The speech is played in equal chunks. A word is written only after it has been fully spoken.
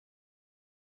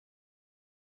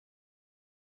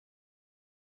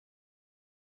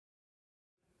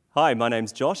Hi, my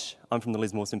name's Josh. I'm from the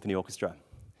Lismore Symphony Orchestra.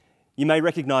 You may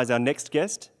recognise our next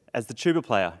guest as the tuba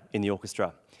player in the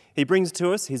orchestra. He brings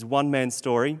to us his one-man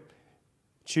story,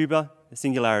 Tuba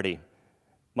Singularity.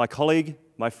 My colleague,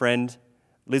 my friend,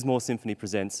 Lismore Symphony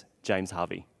presents James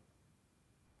Harvey.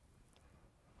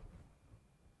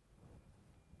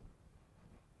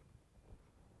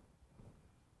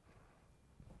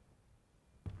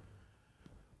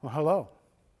 Well, hello.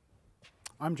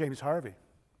 I'm James Harvey.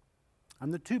 I'm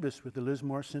the tubist with the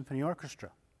Lismore Symphony Orchestra.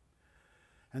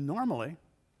 And normally,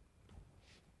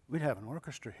 we'd have an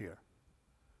orchestra here.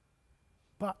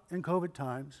 But in COVID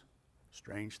times,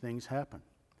 strange things happen.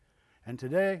 And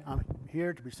today, I'm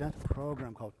here to present a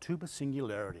program called Tuba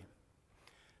Singularity,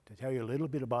 to tell you a little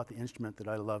bit about the instrument that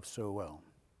I love so well.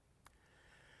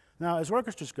 Now, as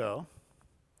orchestras go,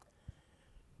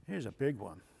 here's a big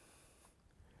one.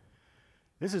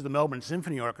 This is the Melbourne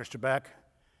Symphony Orchestra back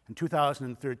in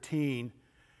 2013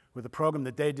 with a program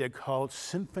that they did called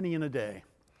Symphony in a Day.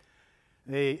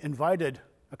 They invited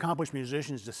accomplished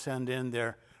musicians to send in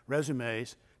their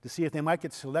resumes to see if they might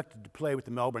get selected to play with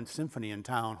the Melbourne Symphony in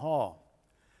Town Hall.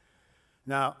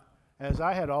 Now, as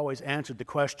I had always answered the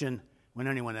question when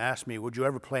anyone asked me, would you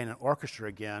ever play in an orchestra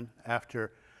again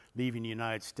after leaving the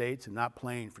United States and not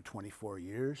playing for 24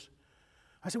 years?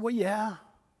 I said, well, yeah,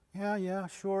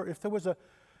 sure. If there was a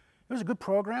good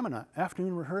program and an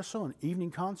afternoon rehearsal and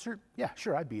evening concert, yeah,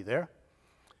 sure, I'd be there.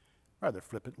 Rather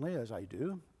flippantly, as I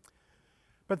do.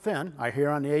 But then I hear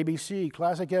on the ABC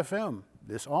Classic FM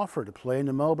this offer to play in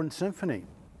the Melbourne Symphony.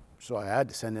 So I had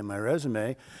to send in my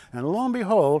resume, and lo and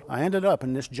behold, I ended up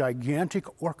in this gigantic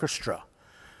orchestra.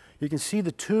 You can see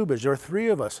the tubas. There are 3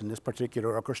 of us in this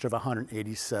particular orchestra of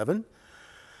 187,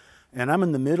 and I'm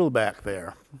in the middle back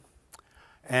there.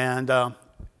 And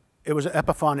it was an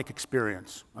epiphanic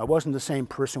experience. I wasn't the same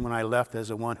person when I left as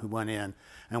the one who went in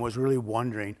and was really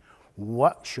wondering,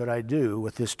 what should I do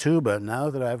with this tuba now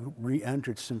that I've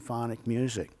re-entered symphonic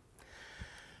music?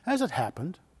 As it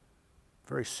happened,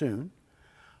 very soon,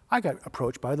 I got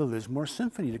approached by the Lismore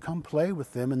Symphony to come play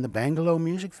with them in the Bangalore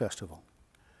Music Festival.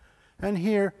 And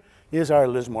here is our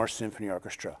Lismore Symphony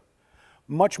Orchestra.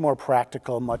 Much more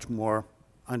practical, much more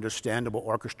understandable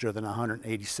orchestra than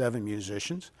 187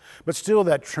 musicians, but still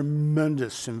that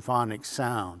tremendous symphonic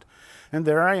sound. And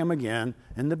there I am again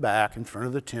in the back, in front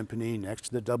of the timpani, next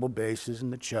to the double basses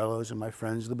and the cellos and my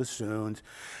friends the bassoons,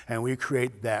 and we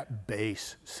create that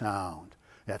bass sound,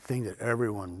 that thing that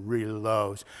everyone really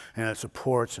loves, and it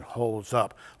supports and holds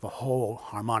up the whole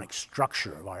harmonic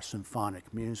structure of our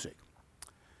symphonic music.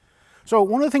 So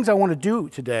one of the things I want to do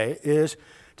today is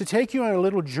to take you on a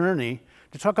little journey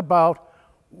to talk about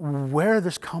where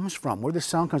this comes from, where this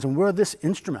sound comes from, where this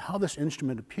instrument, how this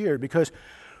instrument appeared, because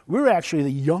we're actually the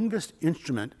youngest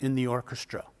instrument in the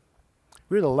orchestra.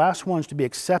 We're the last ones to be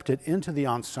accepted into the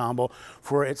ensemble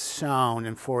for its sound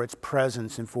and for its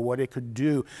presence and for what it could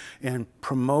do in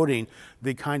promoting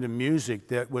the kind of music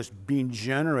that was being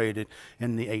generated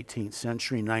in the 18th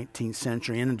century, 19th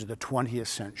century, and into the 20th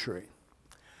century.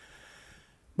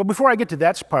 But before I get to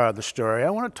that part of the story, I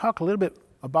want to talk a little bit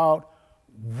about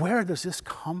where does this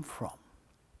come from?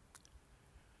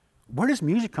 Where does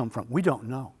music come from? We don't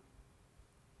know.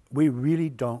 We really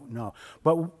don't know.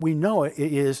 But we know it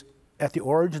is at the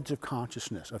origins of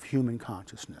consciousness, of human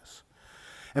consciousness.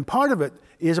 And part of it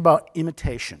is about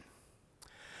imitation.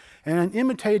 And an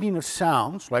imitating of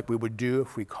sounds, like we would do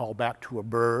if we call back to a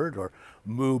bird or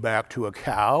moo back to a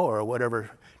cow or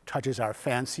whatever touches our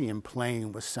fancy in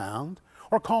playing with sound,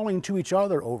 or calling to each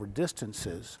other over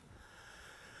distances.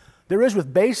 There is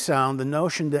with bass sound the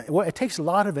notion that, well, it takes a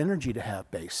lot of energy to have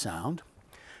bass sound.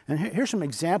 And here's some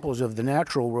examples of the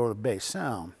natural world of bass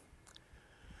sound.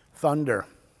 Thunder.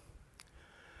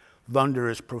 Thunder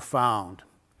is profound.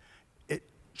 It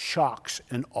shocks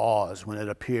and awes when it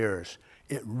appears.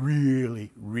 It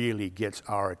really, really gets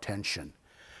our attention.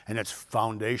 And it's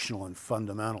foundational and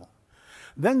fundamental.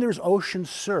 Then there's ocean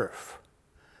surf.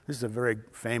 This is a very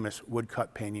famous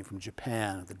woodcut painting from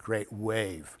Japan, the Great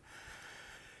Wave.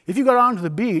 If you go down to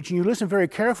the beach and you listen very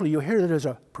carefully, you'll hear that there's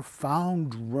a profound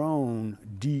drone,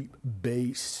 deep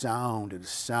bass sound that is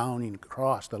sounding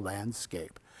across the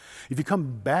landscape. If you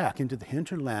come back into the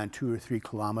hinterland 2 or 3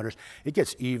 kilometers, it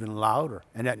gets even louder.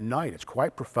 And at night, it's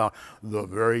quite profound. The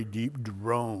very deep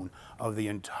drone of the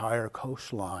entire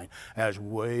coastline as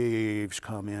waves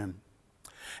come in.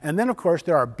 And then, of course,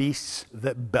 there are beasts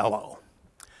that bellow.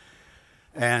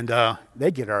 And they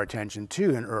get our attention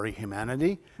too in early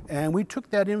humanity. And we took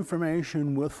that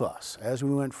information with us as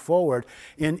we went forward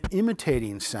in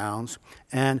imitating sounds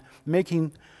and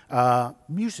making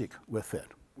music with it,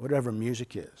 whatever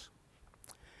music is.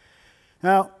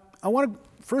 Now, I want to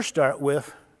first start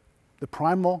with the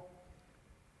primal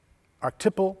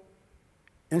archetypal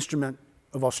instrument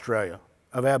of Australia,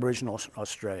 of Aboriginal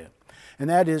Australia, and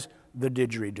that is the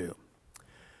didgeridoo.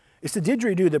 It's the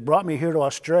didgeridoo that brought me here to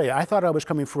Australia. I thought I was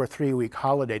coming for a 3-week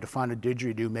holiday to find a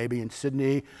didgeridoo, maybe in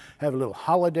Sydney, have a little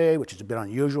holiday, which is a bit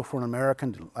unusual for an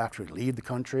American to actually leave the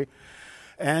country,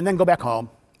 and then go back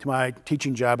home to my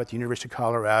teaching job at the University of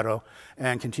Colorado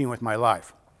and continue with my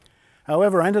life.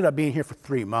 However, I ended up being here for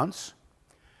 3 months,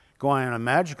 going on a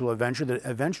magical adventure that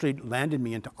eventually landed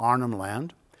me into Arnhem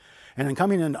Land. And in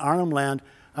coming into Arnhem Land,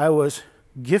 I was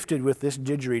gifted with this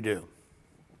didgeridoo.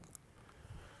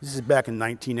 This is back in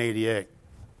 1988.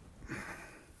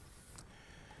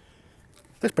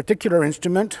 This particular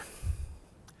instrument,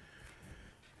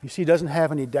 you see, doesn't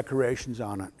have any decorations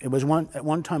on it. It was at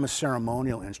one time a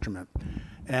ceremonial instrument,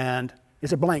 and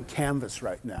it's a blank canvas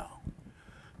right now.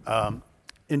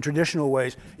 In traditional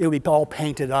ways, it would be all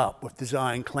painted up with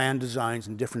clan designs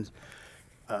and different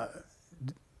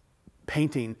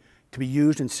painting to be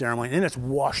used in ceremony, and then it's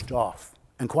washed off.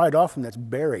 And quite often that's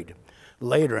buried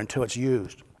later until it's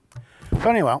used. So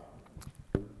anyway,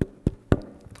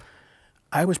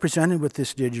 I was presented with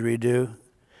this didgeridoo,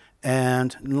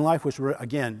 and life was,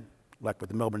 again, like with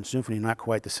the Melbourne Symphony, not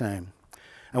quite the same.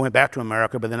 I went back to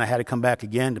America, but then I had to come back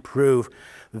again to prove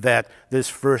that this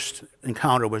first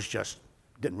encounter was just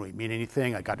didn't really mean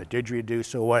anything. I got a didgeridoo,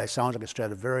 so what? It sounds like a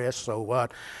Stradivarius, so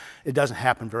what? It doesn't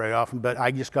happen very often, but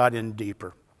I just got in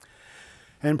deeper.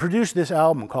 And produced this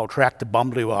album called Track to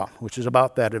Bumblewah, which is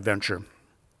about that adventure.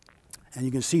 And you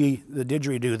can see the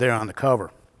didgeridoo there on the cover.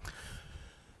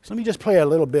 So let me just play a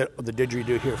little bit of the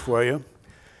didgeridoo here for you.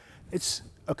 Its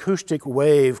acoustic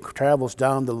wave travels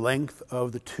down the length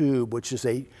of the tube, which is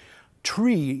a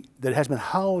tree that has been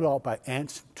hollowed out by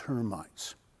ants and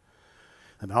termites.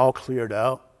 They've been all cleared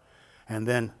out and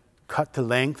then cut to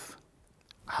length.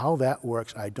 How that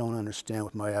works, I don't understand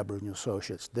with my Aboriginal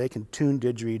associates. They can tune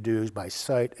didgeridoos by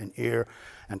sight and ear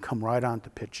and come right on to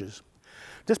pitches.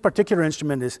 This particular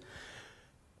instrument is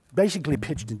basically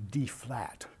pitched in D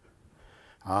flat,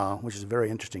 which is a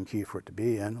very interesting key for it to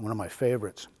be in, one of my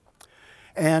favorites.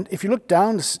 And if you look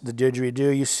down the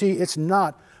didgeridoo, you see it's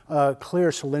not a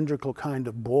clear cylindrical kind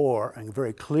of bore and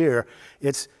very clear.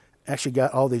 It's actually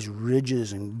got all these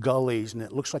ridges and gullies, and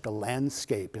it looks like a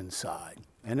landscape inside.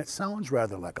 And it sounds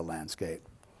rather like a landscape.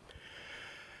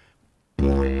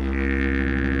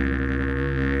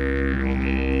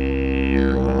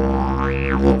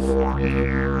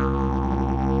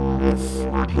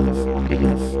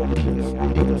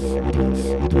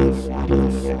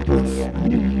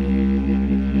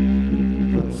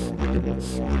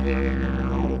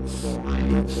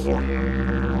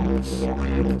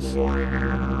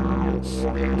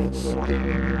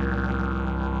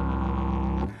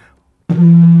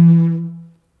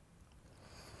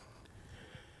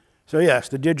 So yes,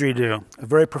 the didgeridoo, a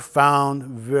very profound,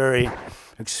 very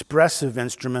expressive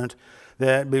instrument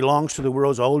that belongs to the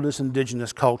world's oldest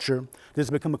indigenous culture. This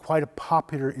has become quite a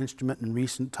popular instrument in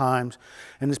recent times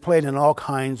and is played in all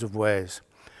kinds of ways.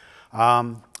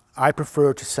 I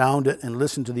prefer to sound it and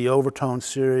listen to the overtone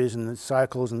series and the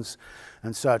cycles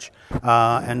and such,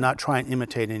 and not try and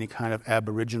imitate any kind of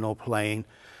Aboriginal playing,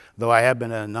 though I have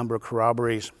been at a number of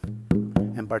corroborees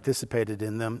and participated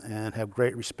in them and have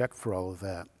great respect for all of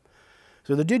that.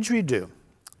 So the didgeridoo,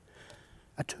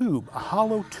 a tube, a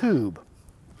hollow tube.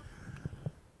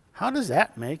 How does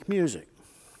that make music?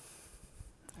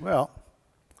 Well,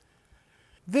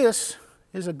 this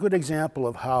is a good example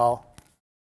of how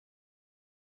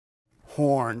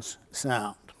horns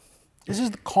sound. This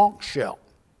is the conch shell.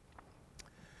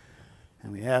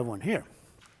 And we have one here.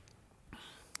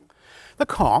 The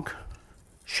conch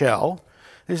shell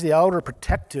is the outer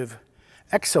protective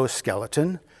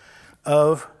exoskeleton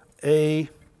of a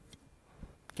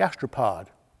gastropod,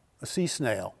 a sea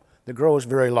snail that grows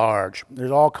very large.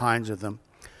 There's all kinds of them.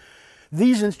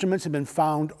 These instruments have been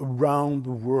found around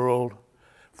the world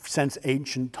since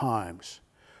ancient times.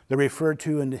 They're referred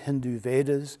to in the Hindu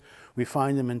Vedas. We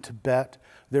find them in Tibet.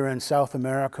 They're in South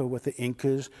America with the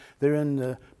Incas. They're in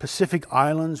the Pacific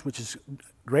Islands, which is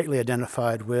greatly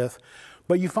identified with.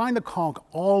 But you find the conch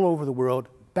all over the world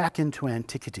back into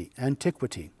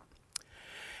antiquity.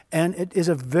 And it is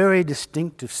a very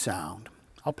distinctive sound.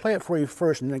 I'll play it for you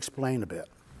first and then explain a bit.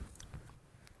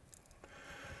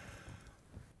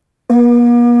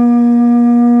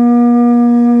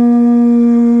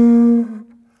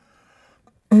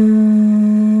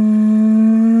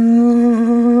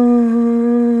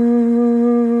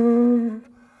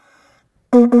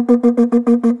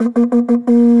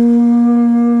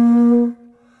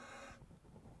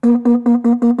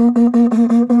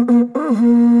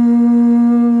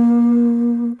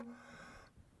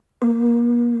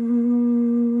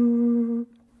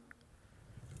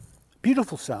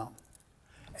 beautiful sound.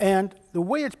 And the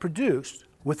way it's produced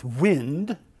with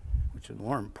wind, which is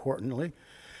more importantly,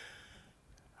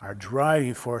 our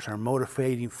driving force, our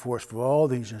motivating force for all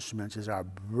these instruments is our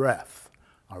breath,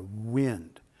 our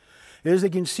wind. As you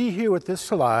can see here with this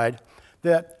slide,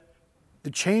 that the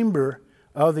chamber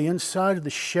of the inside of the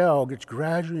shell gets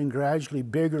gradually and gradually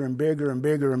bigger and bigger and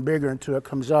bigger and bigger until it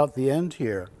comes out the end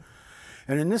here.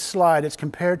 And in this slide, it's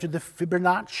compared to the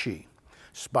Fibonacci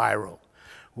spiral,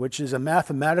 which is a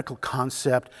mathematical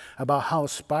concept about how a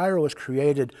spiral is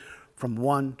created from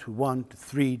 1 to 1 to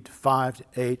 3 to 5 to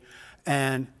 8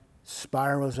 and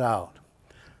spirals out.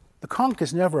 The conch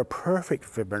is never a perfect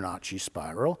Fibonacci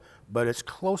spiral, but it's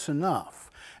close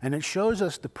enough. And it shows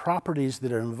us the properties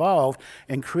that are involved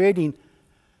in creating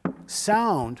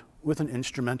sound with an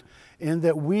instrument, in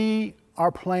that we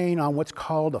are playing on what's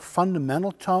called a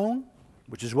fundamental tone,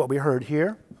 which is what we heard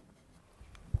here.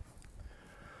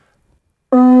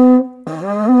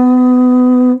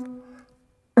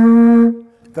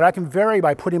 That I can vary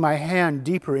by putting my hand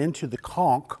deeper into the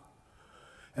conch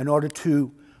in order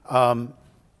to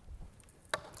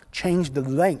change the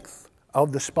length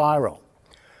of the spiral.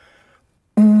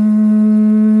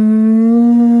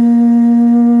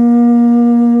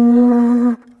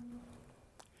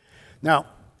 Now,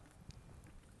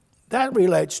 that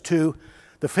relates to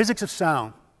the physics of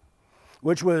sound,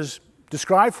 which was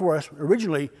described for us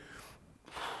originally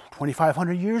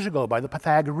 2,500 years ago by the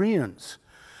Pythagoreans,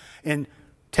 in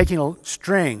taking a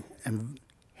string and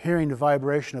hearing the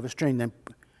vibration of a string, then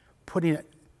putting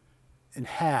it in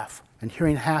half and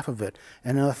hearing half of it,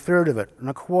 and a third of it, and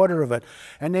a quarter of it.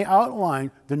 And they outline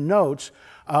the notes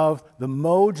of the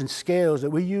modes and scales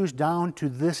that we use down to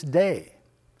this day.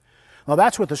 Well,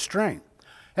 that's with a string.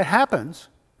 It happens,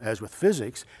 as with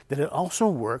physics, that it also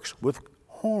works with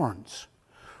horns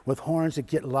that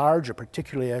get larger,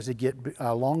 particularly as they get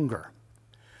longer.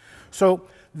 So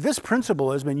this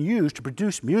principle has been used to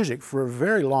produce music for a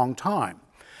very long time.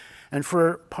 And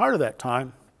for part of that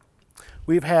time,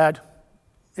 we've had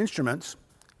instruments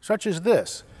such as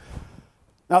this.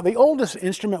 Now, the oldest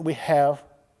instrument we have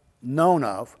known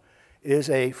of is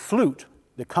a flute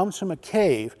that comes from a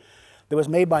cave that was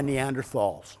made by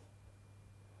Neanderthals.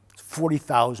 It's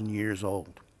 40,000 years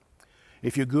old.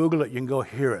 If you Google it, you can go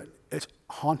hear it. It's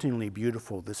hauntingly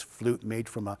beautiful, this flute made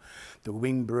from the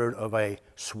winged bird of a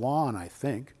swan, I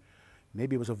think.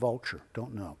 Maybe it was a vulture,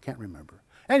 don't know, can't remember.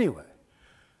 Anyway,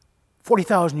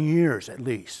 40,000 years at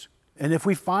least. And if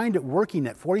we find it working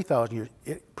at 40,000 years,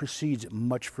 it proceeds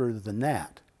much further than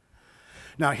that.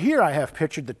 Now here I have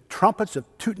pictured the trumpets of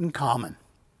Tutankhamun.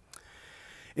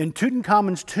 In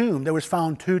Tutankhamun's tomb, there was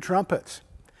found 2 trumpets.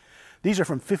 These are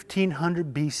from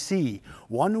 1500 BC.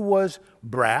 One was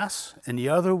brass and the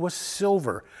other was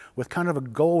silver with kind of a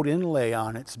gold inlay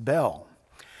on its bell.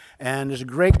 And there's a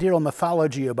great deal of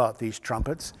mythology about these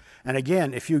trumpets. And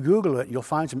again, if you Google it, you'll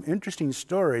find some interesting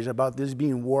stories about these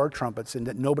being war trumpets and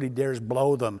that nobody dares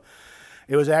blow them.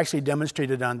 It was actually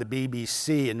demonstrated on the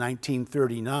BBC in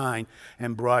 1939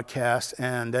 and broadcast,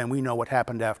 and then we know what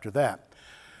happened after that.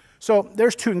 So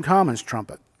there's Tutankhamun's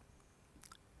trumpet.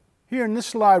 Here in this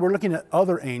slide, we're looking at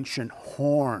other ancient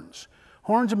horns.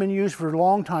 Horns have been used for a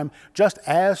long time just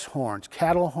as horns,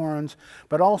 cattle horns,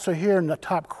 but also here in the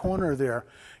top corner there,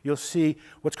 you'll see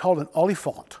what's called an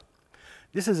oliphant.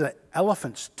 This is an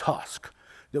elephant's tusk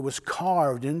that was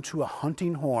carved into a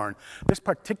hunting horn. This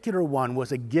particular one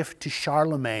was a gift to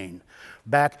Charlemagne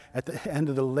back at the end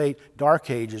of the late Dark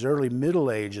Ages, early Middle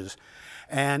Ages,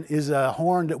 and is a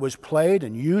horn that was played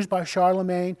and used by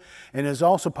Charlemagne, and is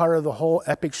also part of the whole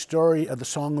epic story of the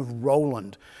Song of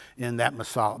Roland in that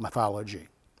mythology.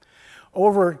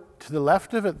 Over to the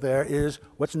left of it there is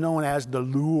what's known as the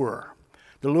lure.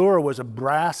 The lure was a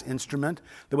brass instrument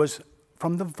that was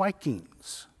from the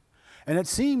Vikings. And it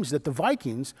seems that the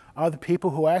Vikings are the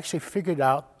people who actually figured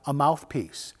out a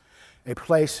mouthpiece, a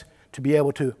place to be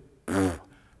able to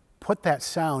put that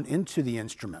sound into the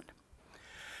instrument.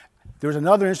 There was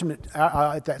another instrument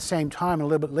at that same time, a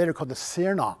little bit later, called the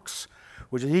Syrinx,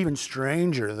 which is even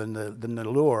stranger than the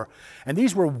lure. And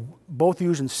these were both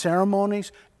used in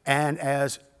ceremonies and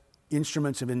as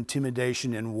instruments of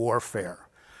intimidation and warfare.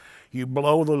 You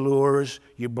blow the lures,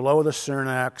 you blow the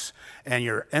Syrinx, and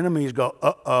your enemies go,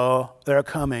 uh-oh, they're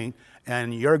coming.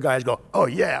 And your guys go, oh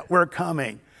yeah, we're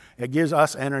coming. It gives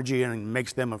us energy and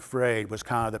makes them afraid, was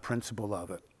kind of the principle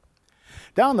of it.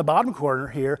 Down in the bottom corner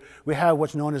here, we have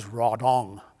what's known as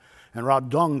rodong. And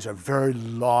rodongs are very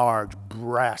large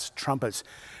brass trumpets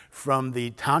from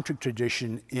the tantric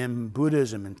tradition in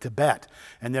Buddhism in Tibet.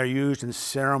 And they're used in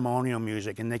ceremonial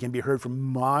music, and they can be heard from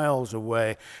miles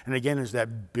away. And again, it's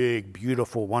that big,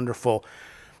 beautiful, wonderful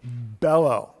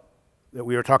bellow that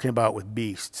we were talking about with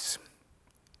beasts.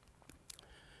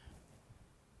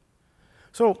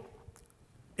 So,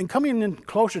 in coming in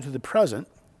closer to the present,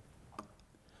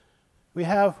 we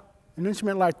have an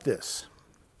instrument like this.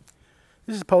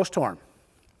 This is a post horn.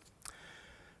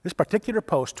 This particular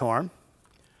post horn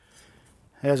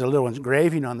has a little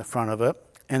engraving on the front of it,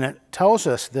 and it tells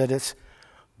us that it's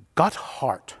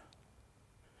Gotthard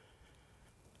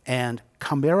and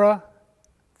Camera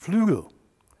Flügel.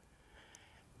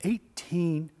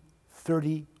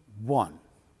 1831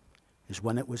 is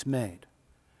when it was made,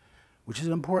 which is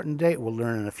an important date we'll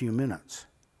learn in a few minutes.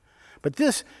 But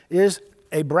this is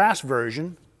a brass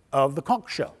version of the conch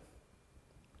shell.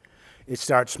 It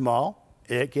starts small,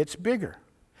 it gets bigger.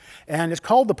 And it's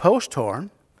called the post horn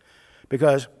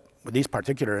because with these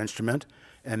particular instrument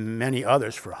and many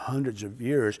others for hundreds of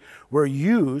years were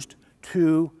used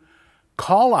to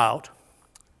call out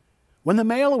when the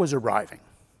mail was arriving.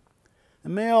 The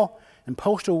mail and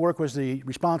postal work was the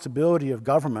responsibility of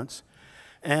governments,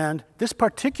 and this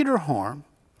particular horn,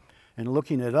 and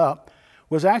looking it up,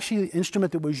 was actually the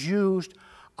instrument that was used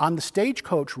on the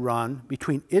stagecoach run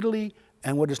between Italy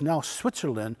and what is now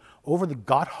Switzerland over the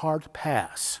Gotthard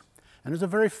Pass. And there's a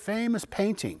very famous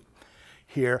painting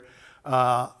here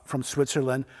from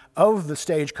Switzerland of the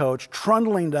stagecoach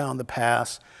trundling down the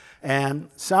pass and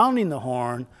sounding the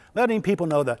horn, letting people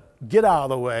know to get out of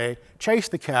the way, chase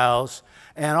the cows,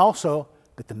 and also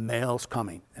that the mail's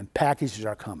coming and packages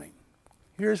are coming.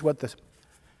 Here's what the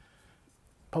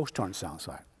post horn sounds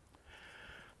like.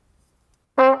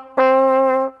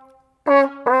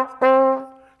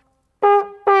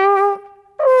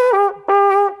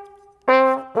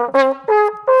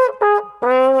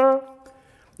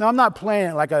 Now, I'm not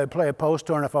playing it like I would play a post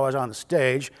horn if I was on the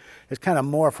stage. It's kind of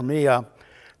more for me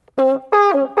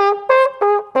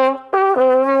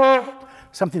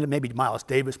something that maybe Miles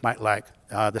Davis might like,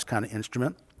 this kind of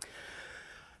instrument.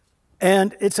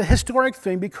 And it's a historic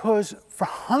thing because for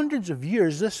hundreds of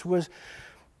years, this was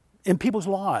in people's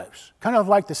lives, kind of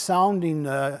like the sounding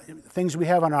things we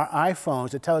have on our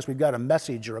iPhones that tell us we've got a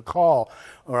message or a call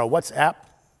or a WhatsApp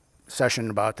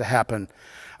session about to happen.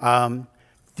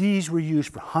 These were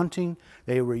used for hunting.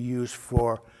 They were used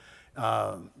for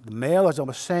the mail, as I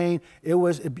was saying. It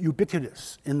was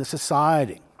ubiquitous in the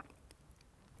society.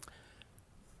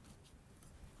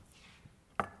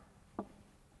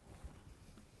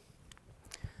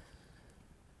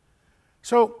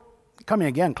 So, coming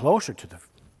again closer to the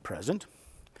present,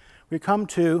 we come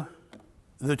to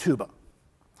the tuba.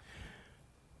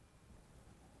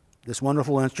 This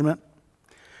wonderful instrument.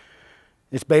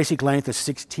 Its basic length is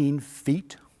 16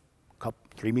 feet,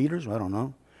 3 meters, I don't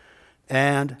know.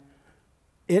 And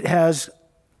it has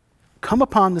come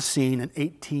upon the scene in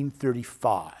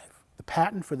 1835. The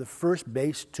patent for the first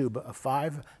bass tuba, a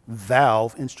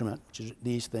 5-valve instrument, which is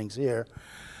these things here,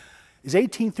 is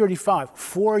 1835,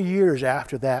 4 years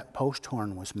after that post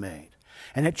horn was made.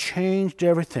 And it changed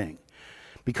everything.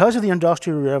 Because of the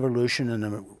Industrial Revolution and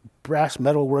the brass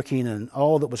metalworking and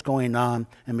all that was going on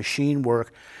and machine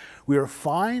work, we were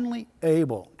finally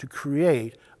able to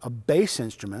create a bass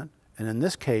instrument, and in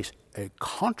this case, a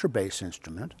contrabass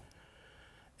instrument,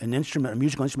 a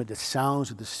musical instrument that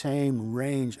sounds at the same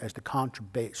range as the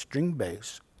contrabass, string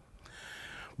bass,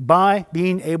 by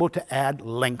being able to add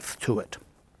length to it.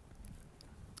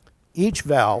 Each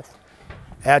valve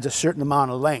adds a certain amount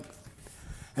of length,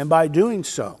 and by doing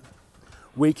so,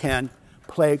 we can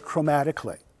play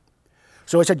chromatically.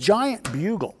 So it's a giant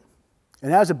bugle,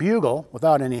 and as a bugle,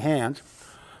 without any hands,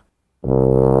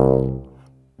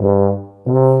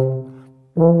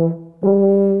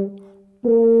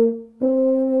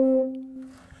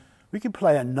 we can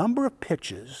play a number of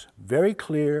pitches, very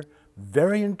clear,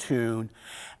 very in tune,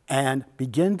 and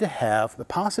begin to have the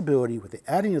possibility, with the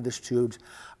adding of these tubes,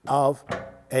 of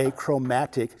a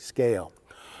chromatic scale.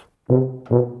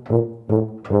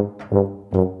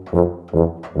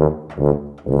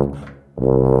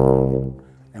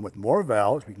 And with more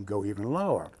valves, we can go even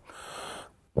lower.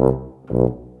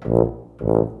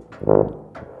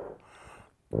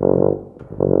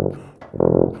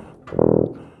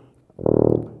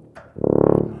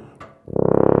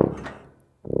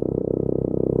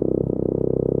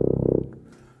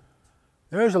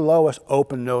 There's the lowest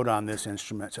open note on this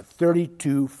instrument. It's a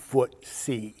 32-foot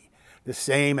C, the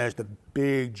same as the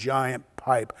big giant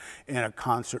pipe in a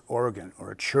concert organ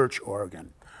or a church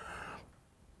organ.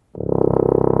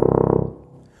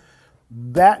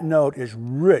 That note is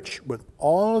rich with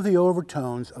all of the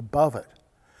overtones above it.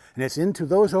 And it's into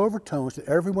those overtones that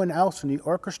everyone else in the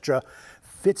orchestra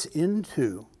fits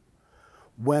into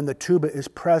when the tuba is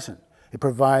present. It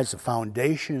provides a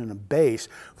foundation and a base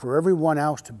for everyone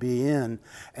else to be in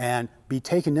and be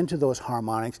taken into those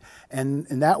harmonics. And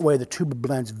in that way, the tuba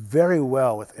blends very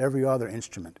well with every other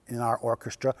instrument in our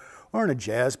orchestra or in a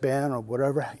jazz band or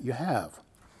whatever you have.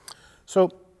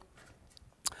 So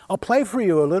I'll play for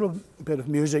you a little bit of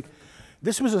music.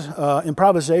 This was an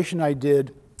improvisation I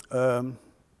did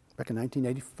back in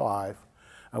 1985.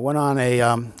 I went on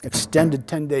a extended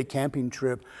 10-day camping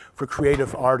trip for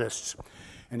creative artists.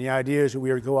 And the idea is that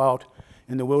we would go out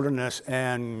in the wilderness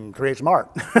and create some art.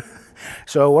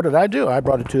 So what did I do? I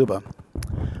brought a tuba.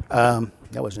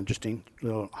 That was an interesting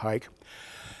little hike.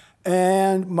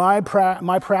 And my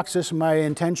practice, my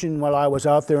intention while I was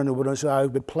out there in the wilderness, I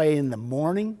would play in the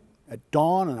morning at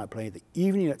dawn, and I'd play in the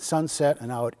evening at sunset,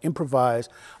 and I would improvise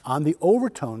on the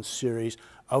overtones series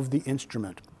of the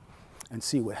instrument and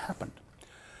see what happened.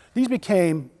 These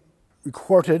became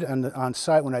recorded on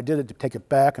site when I did it to take it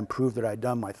back and prove that I'd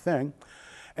done my thing,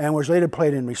 and was later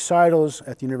played in recitals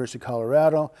at the University of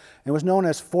Colorado, and was known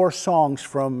as 4 songs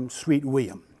from Sweet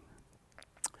William.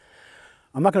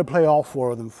 I'm not going to play all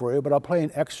 4 of them for you, but I'll play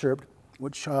an excerpt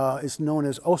which is known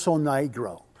as Oso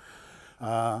Negro,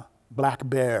 Black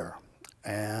Bear,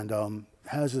 and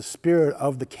has the spirit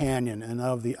of the canyon and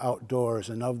of the outdoors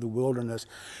and of the wilderness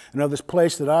and of this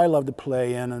place that I love to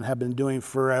play in and have been doing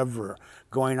forever,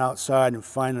 going outside and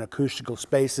finding acoustical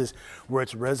spaces where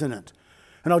it's resonant.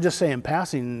 And I'll just say in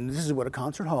passing, this is what a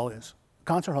concert hall is. A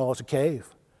concert hall is a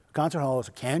cave. A concert hall is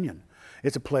a canyon.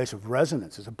 It's a place of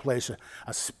resonance. It's a place,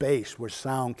 a space where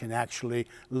sound can actually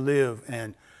live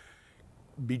and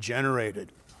be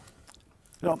generated.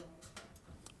 So,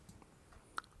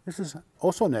 this is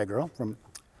Oso Negro from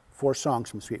 4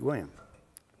 songs from Sweet William.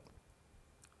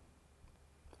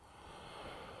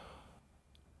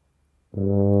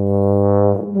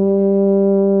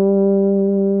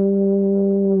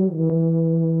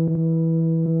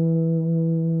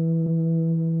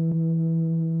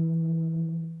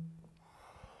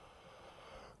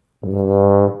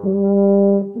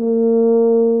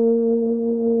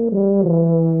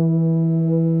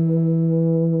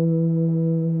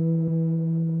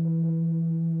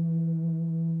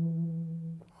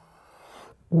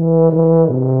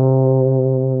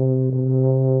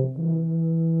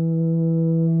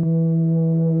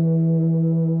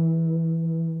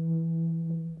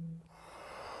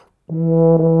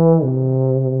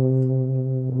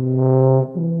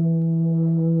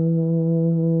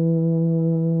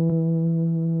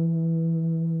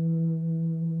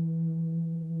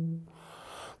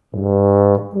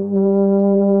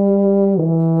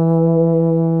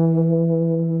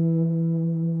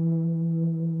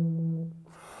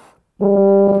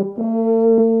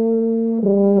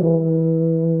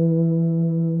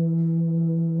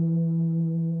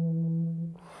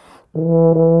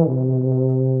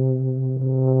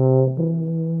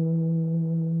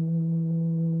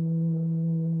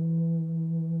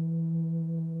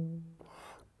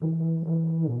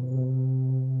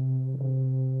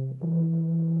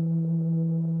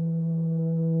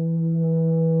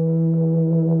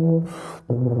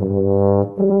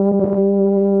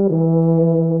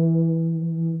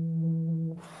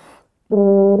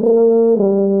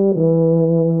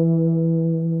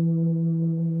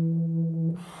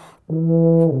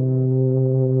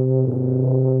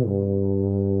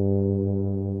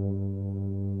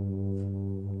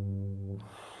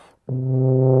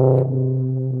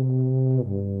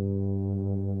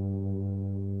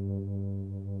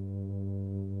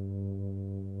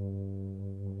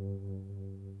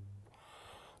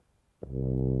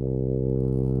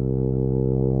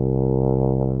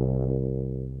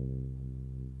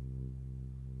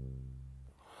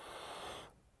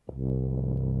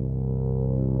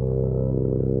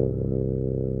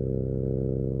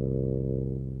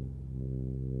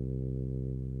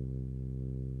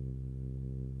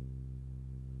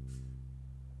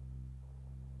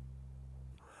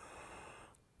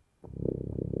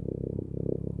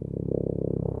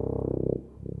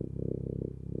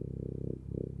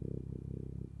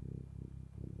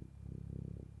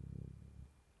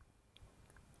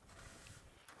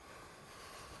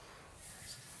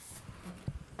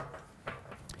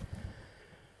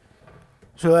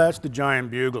 So that's the giant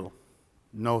bugle.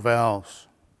 No valves,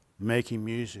 making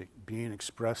music, being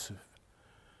expressive.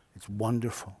 It's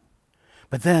wonderful.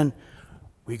 But then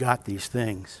we got these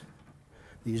things,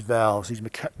 these valves, these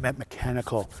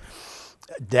mechanical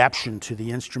adaptation to the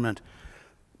instrument.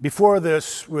 Before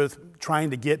this, with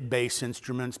trying to get bass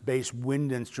instruments, bass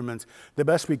wind instruments, the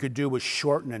best we could do was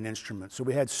shorten an instrument. So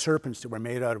we had serpents that were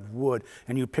made out of wood,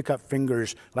 and you pick up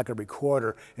fingers like a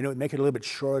recorder, and it would make it a little bit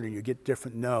shorter, and you get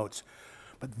different notes.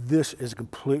 But this is a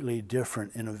completely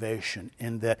different innovation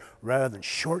in that rather than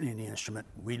shortening the instrument,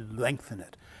 we lengthen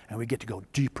it, and we get to go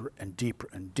deeper and deeper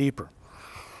and deeper.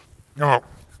 And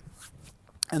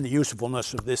the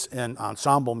usefulness of this in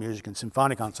ensemble music and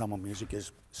symphonic ensemble music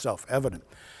is self-evident.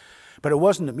 But it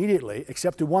wasn't immediately,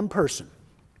 except to one person,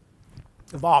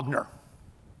 Wagner.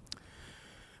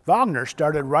 Wagner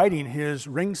started writing his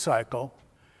ring cycle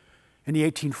in the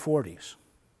 1840s.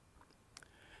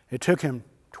 It took him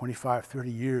 25,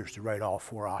 30 years to write all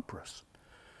 4 operas.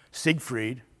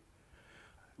 Siegfried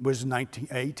was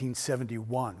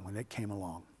 1871 when it came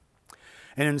along.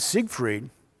 And in Siegfried,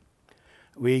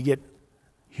 we get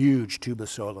huge tuba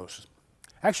solos.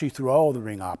 Actually, through all the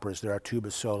ring operas, there are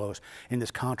tuba solos in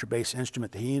this contrabass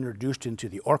instrument that he introduced into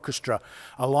the orchestra,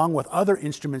 along with other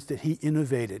instruments that he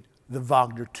innovated, the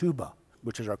Wagner tuba,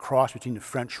 which is a cross between the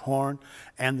French horn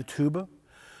and the tuba,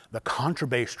 the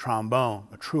contrabass trombone,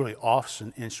 a truly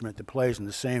awesome instrument that plays in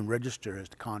the same register as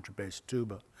the contrabass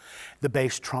tuba, the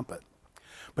bass trumpet.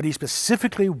 But he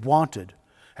specifically wanted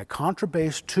a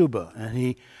contrabass tuba, and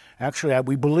he actually,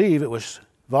 we believe it was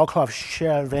Václav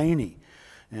Červený,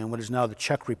 in what is now the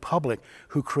Czech Republic,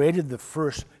 who created the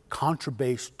first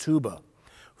contrabass tuba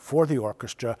for the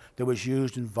orchestra that was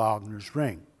used in Wagner's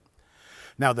ring.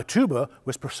 Now, the tuba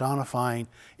was personifying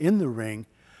in the ring,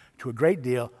 to a great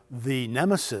deal, the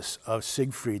nemesis of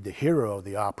Siegfried, the hero of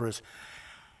the operas,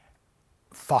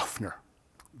 Fafner,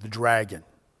 the dragon,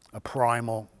 a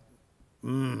primal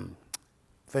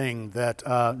thing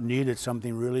that needed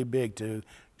something really big to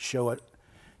show it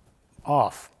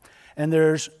off. And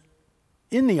there's,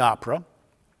 in the opera,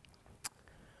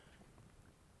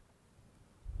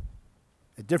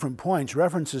 at different points,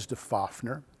 references to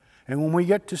Fafner. And when we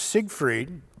get to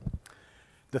Siegfried,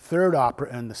 the third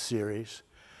opera in the series,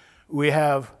 we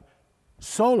have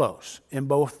solos in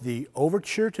both the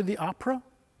overture to the opera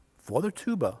for the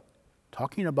tuba,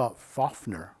 talking about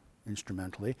Fafner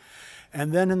instrumentally,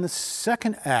 and then in the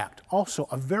second act, also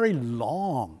a very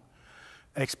long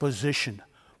exposition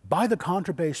by the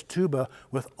contrabass tuba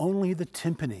with only the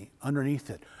timpani underneath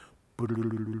it.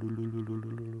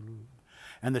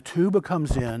 And the tuba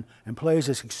comes in and plays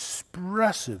this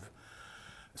expressive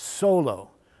solo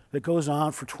that goes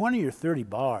on for 20 or 30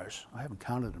 bars. I haven't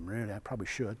counted them really, I probably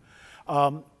should.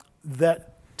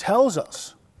 That tells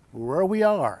us where we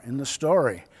are in the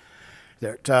story.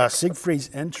 That Siegfried's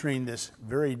entering this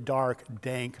very dark,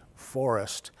 dank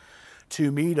forest to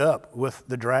meet up with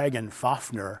the dragon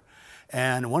Fafner,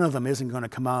 and one of them isn't going to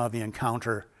come out of the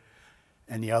encounter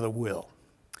and the other will.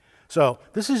 So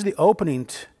this is the opening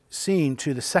scene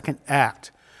to the second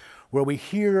act, where we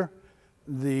hear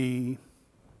the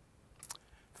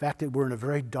fact that we're in a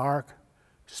very dark,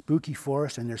 spooky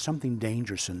forest and there's something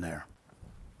dangerous in there.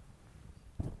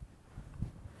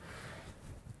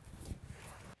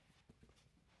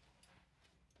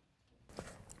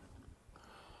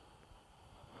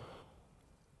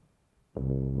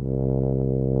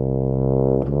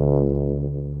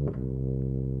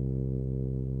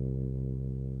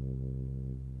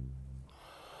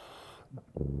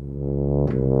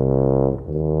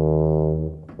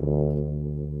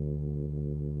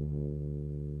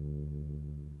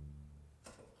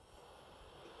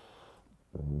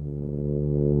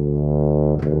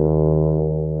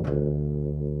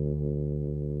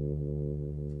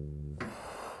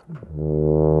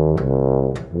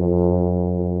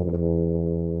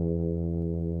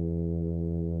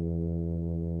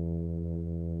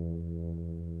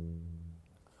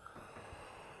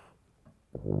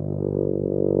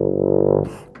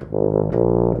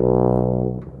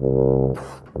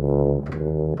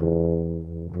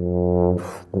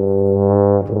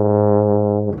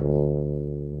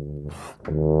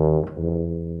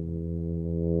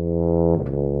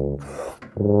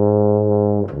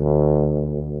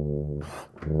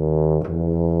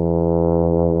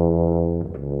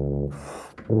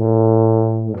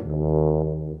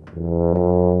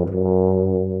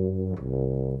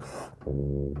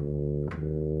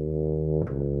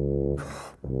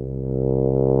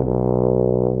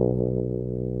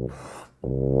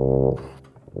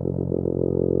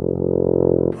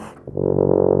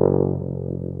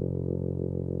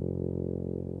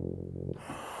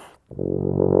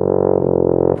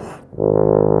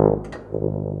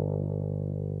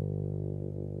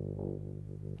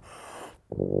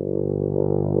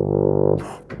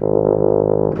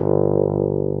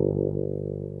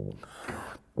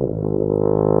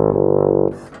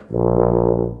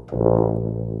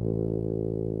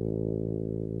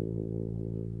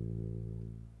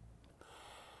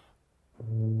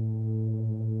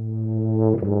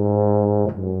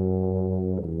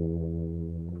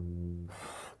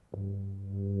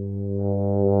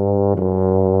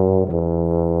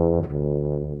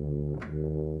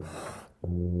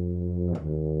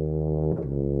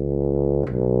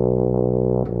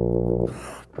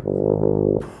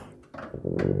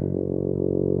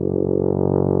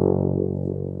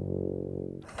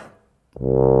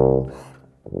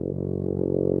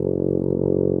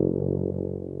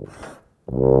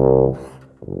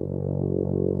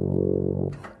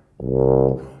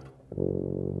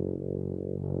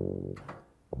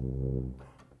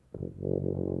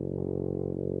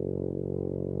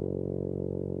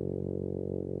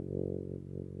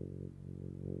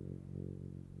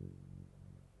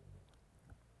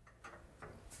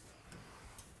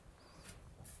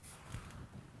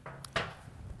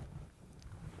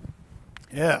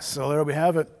 Yes, so there we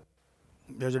have it.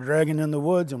 There's a dragon in the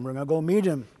woods, and we're going to go meet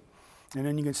him. And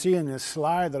then you can see in this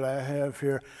slide that I have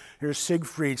here, here's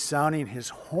Siegfried sounding his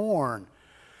horn.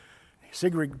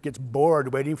 Siegfried gets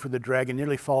bored waiting for the dragon,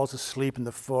 nearly falls asleep in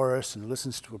the forest and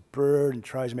listens to a bird and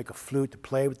tries to make a flute to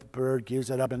play with the bird, gives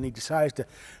that up, and he decides to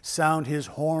sound his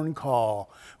horn call,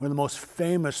 one of the most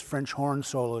famous French horn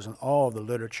solos in all of the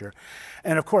literature.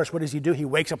 And of course, what does he do? He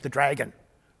wakes up the dragon,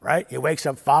 right? He wakes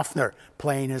up Fafner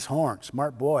playing his horn,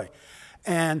 smart boy.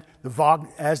 And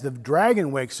as the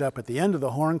dragon wakes up at the end of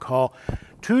the horn call,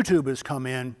 two tubas come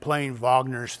in playing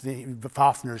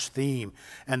Fafner's theme,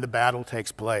 and the battle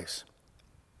takes place.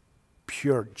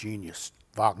 Pure genius,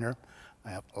 Wagner.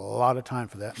 I have a lot of time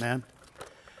for that man.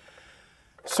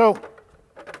 So,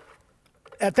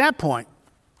 at that point,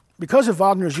 because of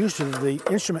Wagner's use of the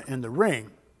instrument in the ring,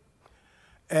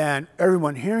 and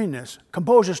everyone hearing this,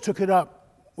 composers took it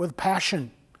up with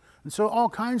passion. And so all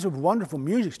kinds of wonderful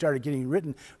music started getting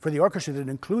written for the orchestra that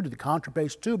included the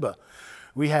contrabass tuba.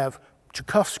 We have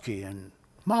Tchaikovsky and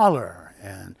Mahler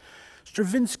and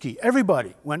Stravinsky.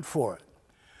 Everybody went for it.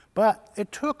 But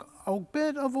it took a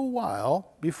bit of a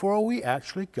while before we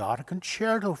actually got a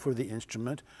concerto for the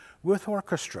instrument with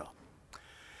orchestra.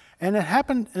 And it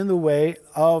happened in the way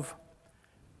of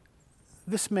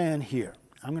this man here.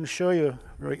 I'm going to show you a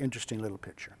very interesting little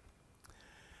picture.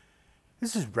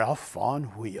 This is Ralph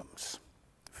Vaughan Williams,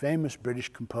 famous British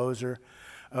composer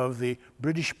of the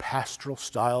British pastoral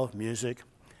style of music.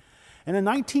 And in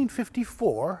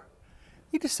 1954,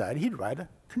 he decided he'd write a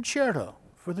concerto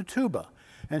for the tuba.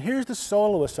 And here's the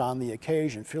soloist on the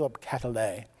occasion, Philip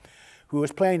Catelet, who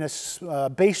was playing a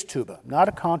bass tuba, not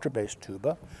a contrabass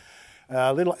tuba,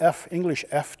 a little English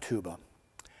F tuba.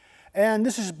 And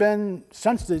this has been,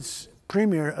 since its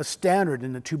premiere, a standard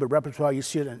in the tuba repertoire. You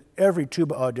see it in every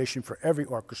tuba audition for every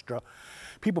orchestra.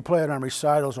 People play it on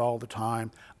recitals all the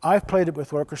time. I've played it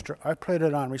with orchestra. I've played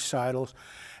it on recitals.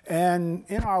 And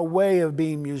in our way of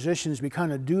being musicians, we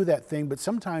kind of do that thing, but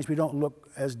sometimes we don't look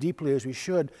as deeply as we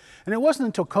should. And it wasn't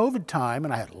until COVID time,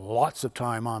 and I had lots of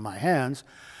time on my hands,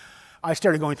 I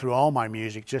started going through all my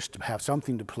music just to have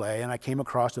something to play, and I came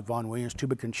across the Vaughan Williams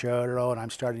Tuba Concerto, and I'm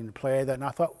starting to play that, and I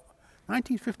thought,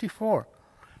 1954,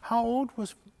 how old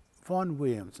was Vaughan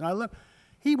Williams? And I looked,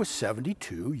 he was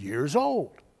 72 years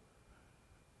old.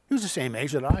 He was the same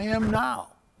age that I am now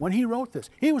when he wrote this.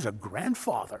 He was a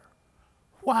grandfather.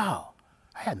 Wow,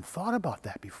 I hadn't thought about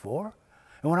that before.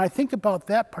 And when I think about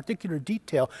that particular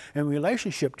detail in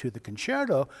relationship to the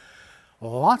concerto,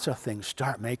 lots of things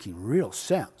start making real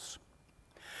sense.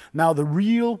 Now, the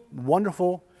real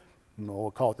wonderful,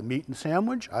 we'll call it the meat and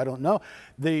sandwich, I don't know.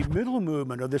 The middle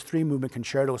movement of this three-movement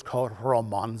concerto is called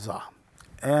Romanza.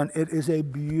 And it is a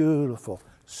beautiful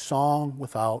song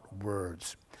without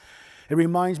words. It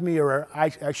reminds me, or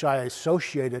I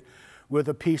associate it with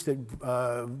a piece that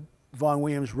Vaughan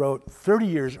Williams wrote 30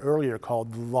 years earlier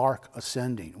called The Lark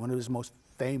Ascending, one of his most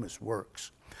famous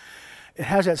works. It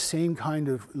has that same kind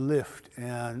of lift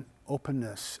and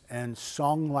openness and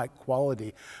song-like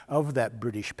quality of that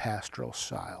British pastoral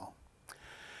style.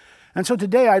 And so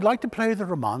today I'd like to play the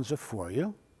Romanza for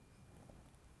you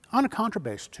on a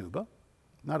contrabass tuba,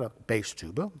 not a bass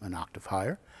tuba, an octave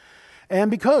higher. And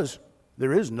because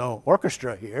there is no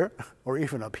orchestra here, or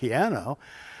even a piano,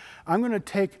 I'm going to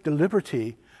take the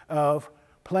liberty of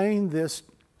playing this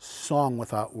song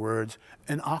without words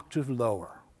an octave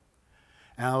lower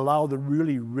and allow the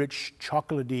really rich,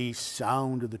 chocolatey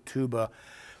sound of the tuba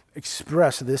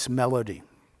express this melody,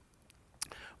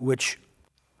 which,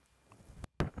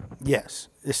 yes,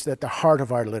 is at the heart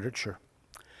of our literature.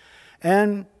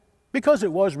 And because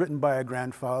it was written by a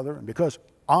grandfather, and because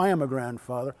I am a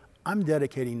grandfather, I'm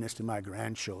dedicating this to my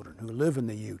grandchildren who live in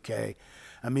the UK,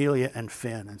 Amelia and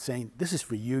Finn, and saying, this is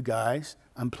for you guys.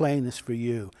 I'm playing this for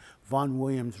you. Vaughan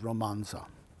Williams Romanza.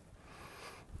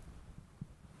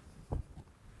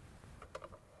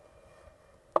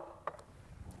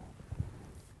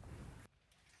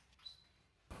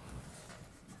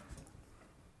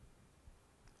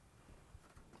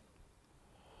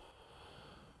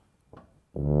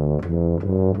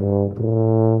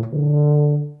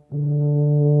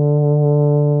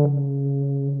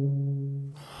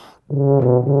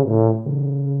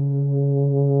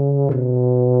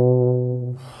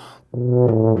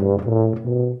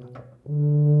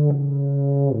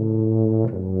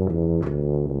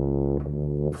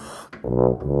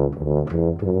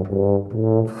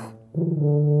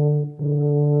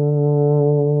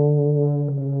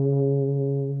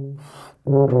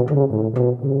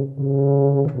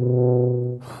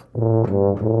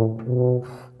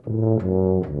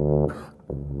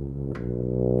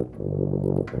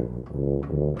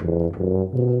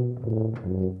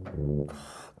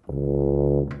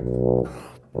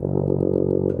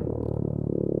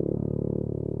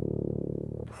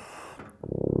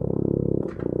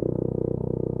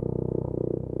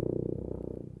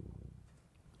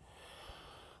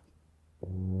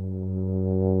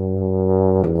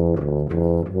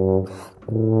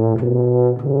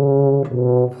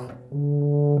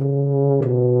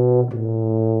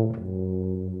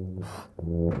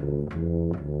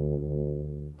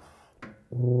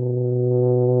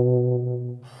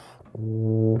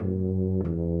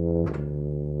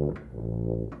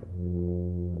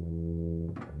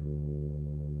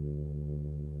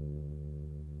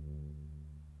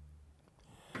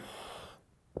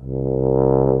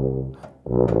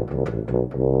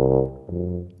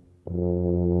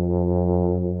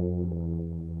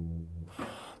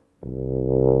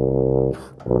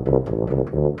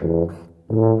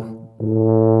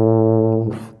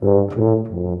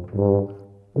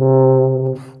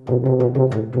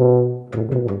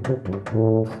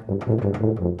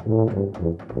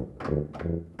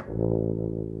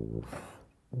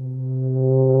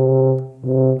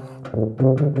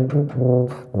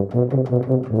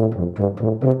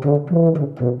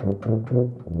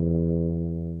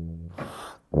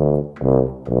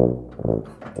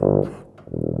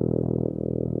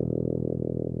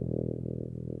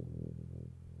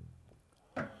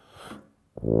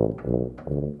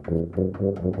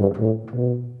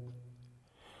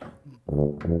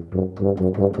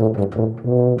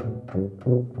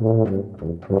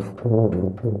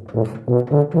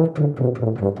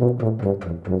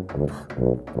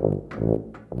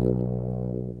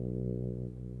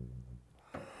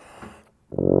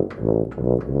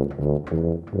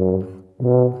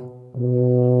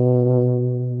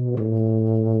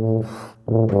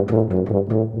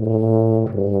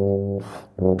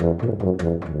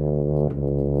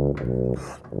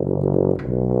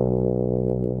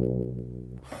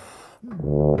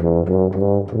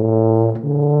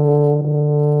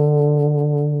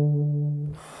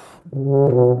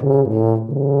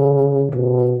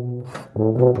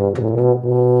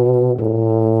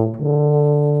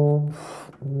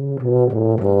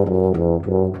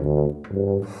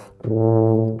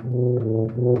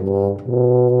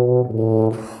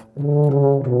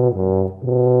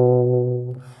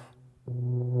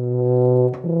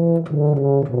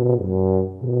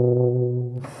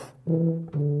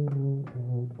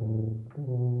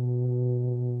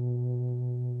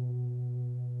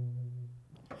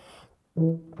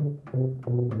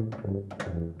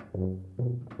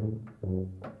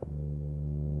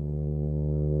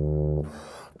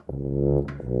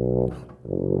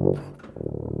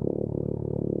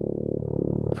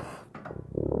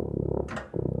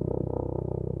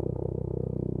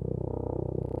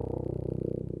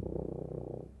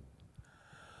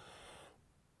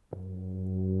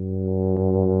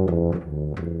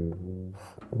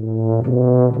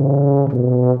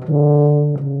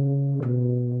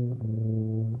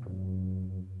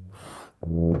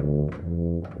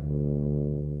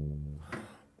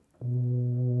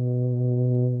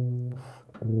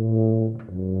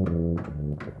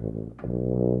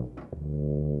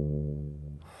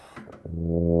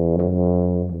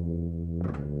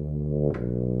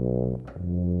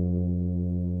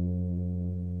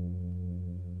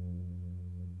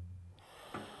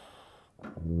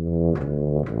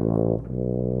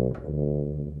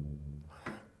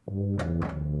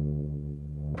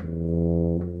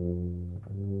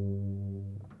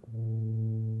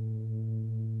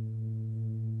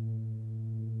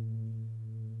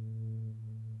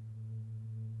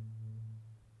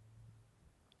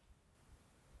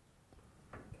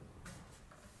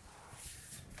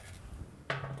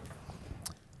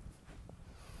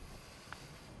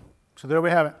 So there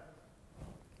we have it.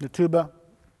 The tuba,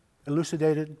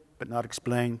 elucidated but not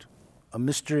explained, a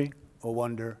mystery, a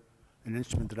wonder, an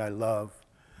instrument that I love,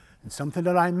 and something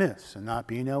that I miss, and not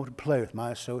being able to play with my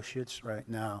associates right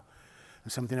now,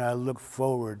 and something I look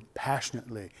forward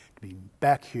passionately to being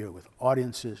back here with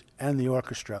audiences and the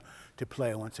orchestra to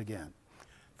play once again.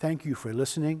 Thank you for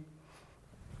listening.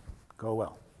 Go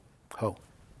well. Ho.